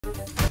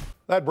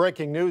That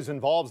breaking news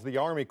involves the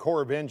Army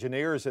Corps of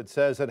Engineers. It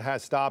says it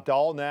has stopped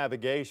all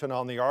navigation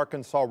on the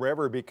Arkansas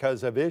River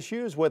because of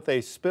issues with a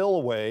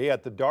spillway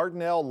at the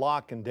Dardanelle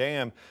Lock and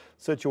Dam.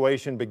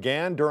 Situation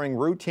began during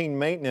routine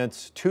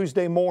maintenance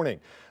Tuesday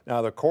morning.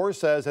 Now, the Corps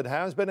says it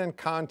has been in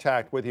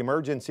contact with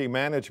emergency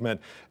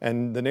management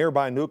and the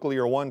nearby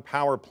Nuclear One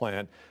power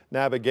plant.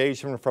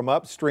 Navigation from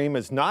upstream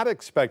is not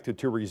expected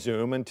to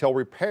resume until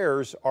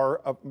repairs are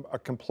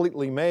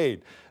completely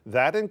made.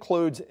 That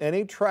includes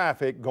any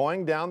traffic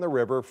going down the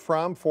river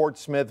from Fort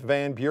Smith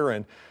Van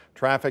Buren.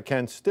 Traffic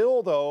can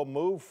still, though,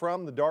 move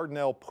from the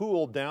Dardanelle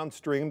Pool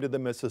downstream to the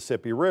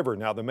Mississippi River.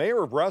 Now, the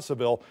mayor of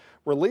Russellville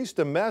released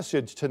a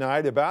message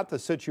tonight about the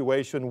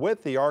situation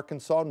with the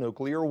Arkansas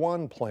Nuclear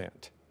One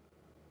plant.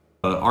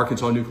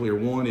 Arkansas Nuclear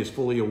One is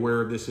fully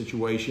aware of this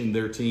situation.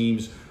 Their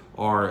teams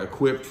are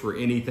equipped for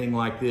anything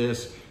like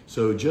this.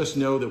 So just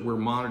know that we're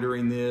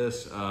monitoring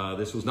this.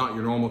 This was not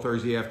your normal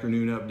Thursday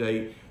afternoon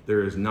update.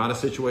 There is not a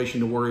situation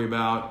to worry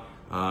about.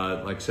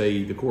 Like I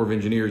say, the Corps of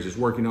Engineers is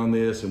working on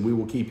this and we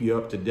will keep you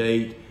up to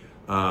date.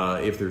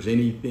 If there's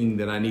anything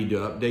that I need to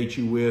update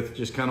you with,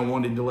 just kind of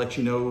wanted to let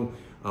you know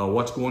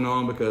what's going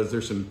on, because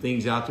there's some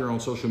things out there on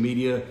social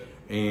media,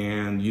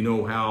 and you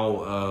know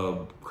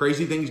how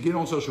crazy things get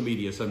on social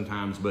media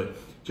sometimes. But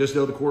just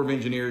know the Corps of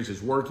Engineers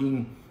is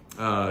working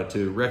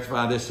to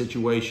rectify this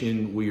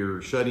situation. We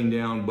are shutting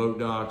down boat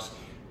docks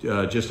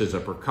just as a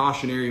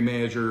precautionary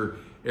measure.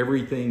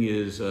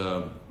 Everything's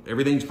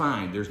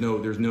fine. There's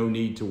no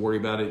need to worry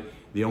about it.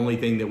 The only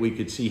thing that we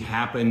could see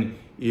happen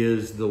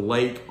is the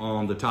lake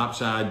on the top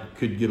side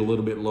could get a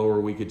little bit lower.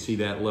 We could see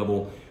that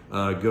level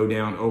go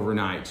down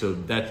overnight. So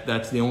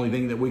that's the only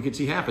thing that we could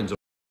see happen.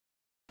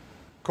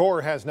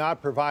 Corps has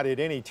not provided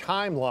any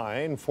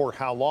timeline for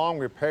how long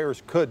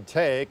repairs could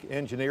take.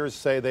 Engineers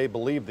say they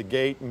believe the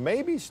gate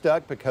may be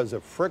stuck because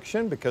of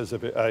friction, because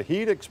of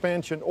heat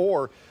expansion,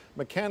 or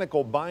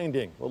mechanical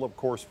binding. We'll, of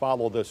course,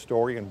 follow this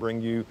story and bring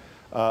you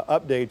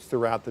updates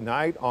throughout the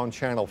night on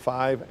Channel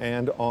 5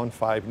 and on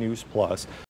 5 News Plus.